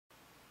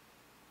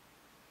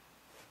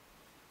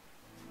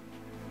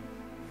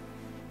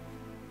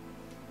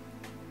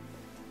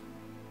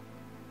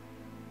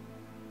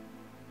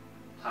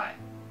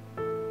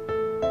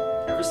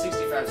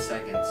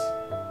seconds,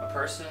 a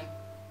person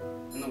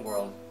in the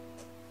world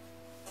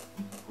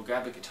will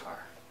grab a guitar.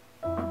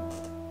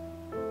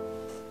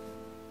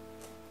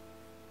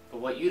 But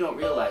what you don't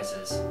realize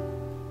is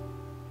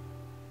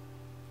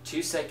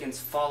 2 seconds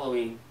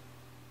following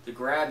the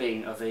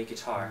grabbing of a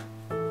guitar,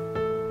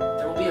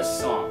 there will be a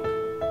song.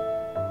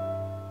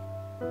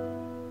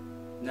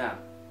 Now,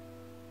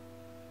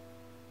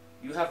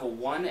 you have a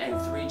 1 in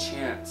 3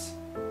 chance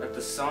that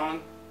the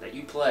song that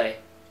you play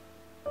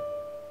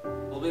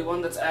will be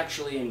one that's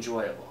actually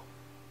enjoyable,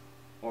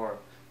 or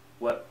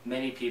what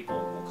many people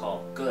will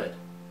call good.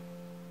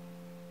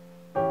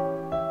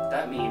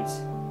 That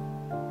means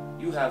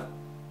you have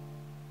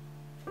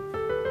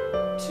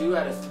 2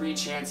 out of 3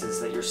 chances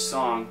that your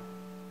song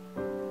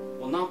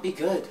will not be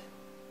good.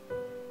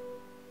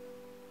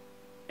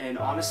 And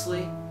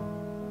honestly,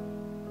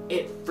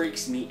 it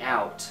freaks me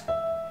out.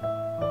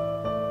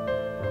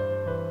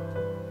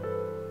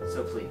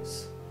 So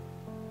please,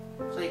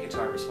 play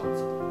guitar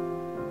responsibly.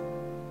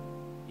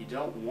 You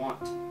don't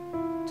want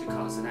to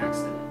cause an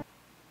accident.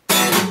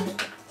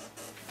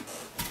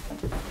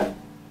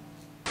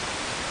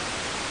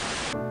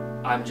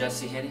 I'm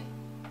Jesse Hinney,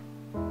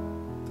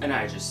 and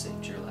I just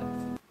saved your life.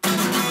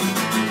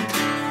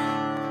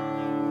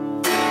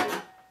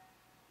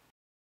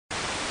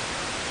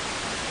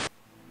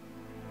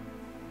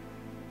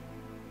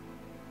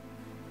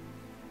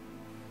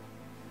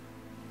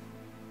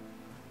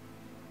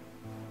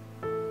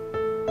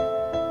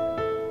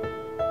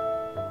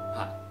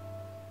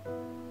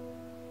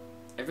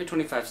 Every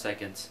 25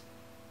 seconds,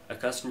 a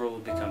customer will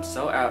become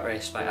so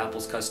outraged by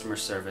Apple's customer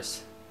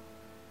service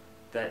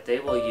that they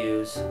will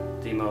use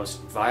the most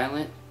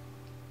violent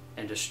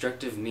and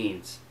destructive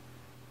means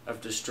of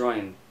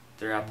destroying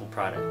their Apple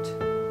product.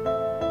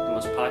 The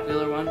most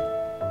popular one?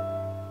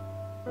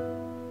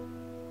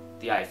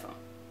 The iPhone.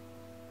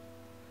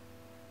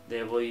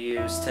 They will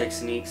use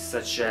techniques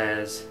such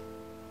as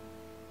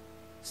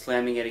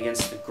slamming it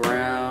against the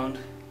ground,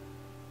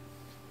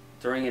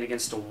 throwing it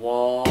against a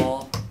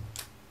wall.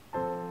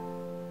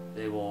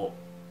 They will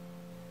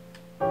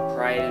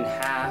pry it in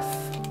half,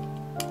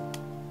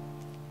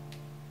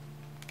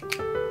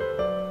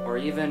 or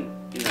even,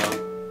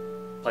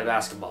 play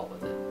basketball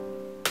with it.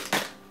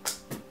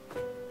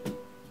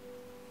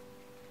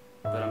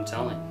 But I'm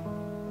telling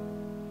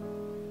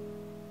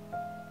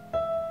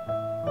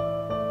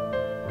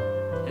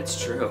you,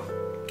 it's true.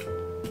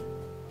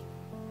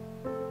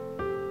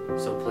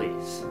 So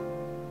please,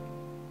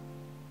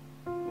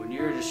 when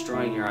you're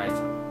destroying your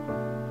iPhone,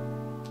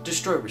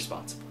 destroy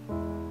responsibly.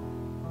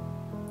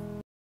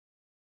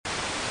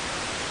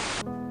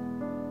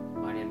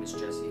 My name is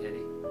Jesse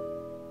Hinney,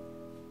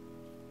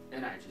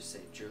 and I just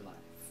saved your life.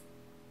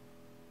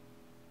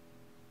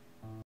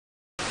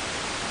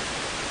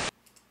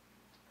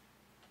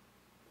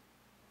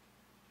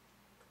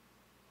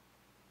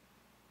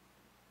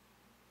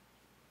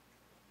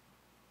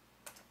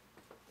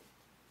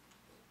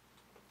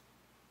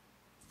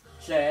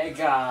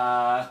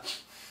 Sega!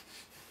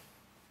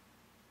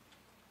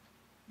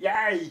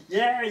 Yay!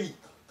 Yay!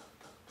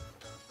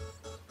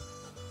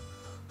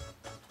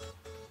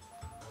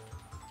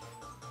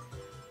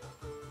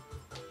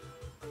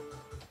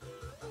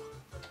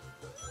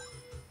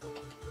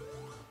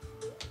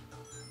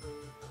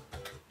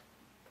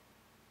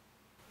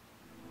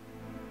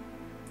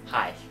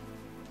 Hi.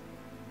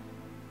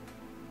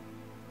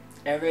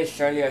 Every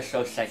 30 or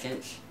so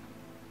seconds,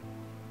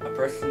 a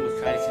person will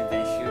try to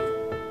convince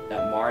you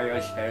that Mario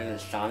is better than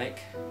Sonic.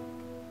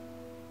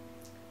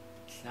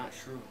 It's not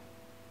true.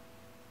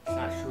 It's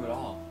not true at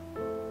all.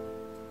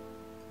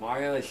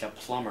 Mario is a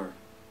plumber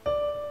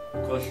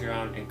who goes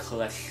around and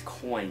collects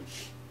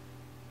coins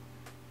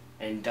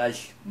and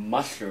does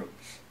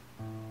mushrooms.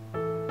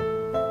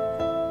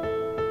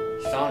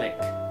 Sonic,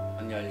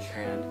 on the other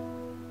hand,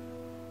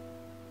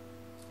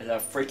 is a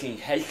freaking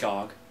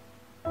hedgehog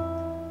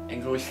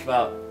and goes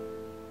about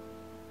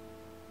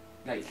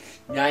like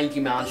 90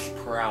 miles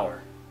per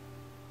hour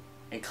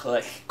and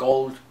collects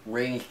gold,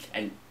 rings,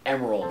 and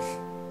emeralds.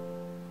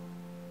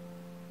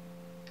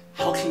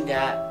 How can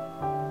that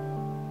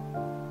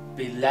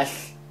be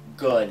less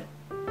good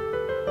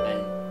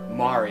than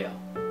Mario?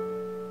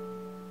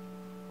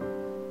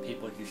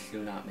 People just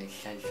do not make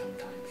sense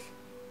sometimes.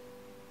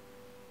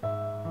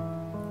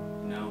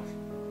 No.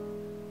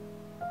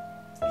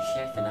 You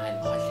can't deny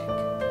logic.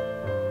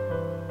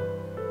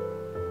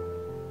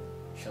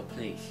 So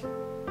please,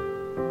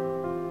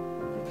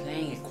 when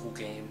playing a cool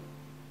game,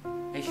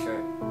 make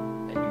sure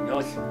that you know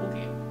it's a cool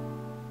game.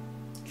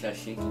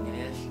 Just thinking it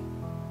is?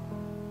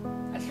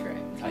 That's great.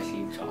 I'm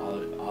talking to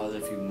all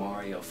of you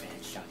Mario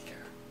fans out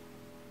there.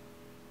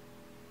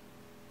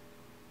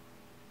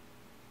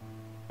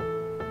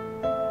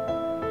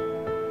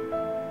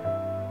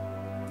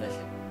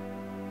 Listen.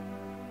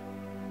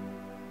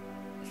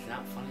 It's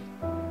not funny.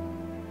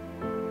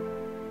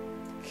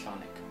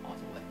 Sonic all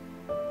the way.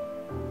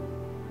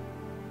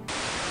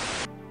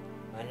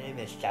 My name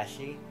is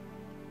Jesse.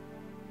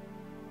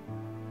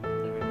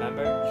 And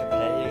remember to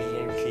play your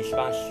games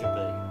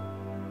responsibly.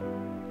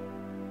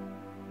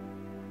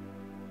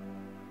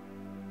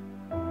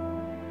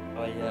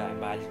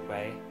 bad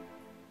way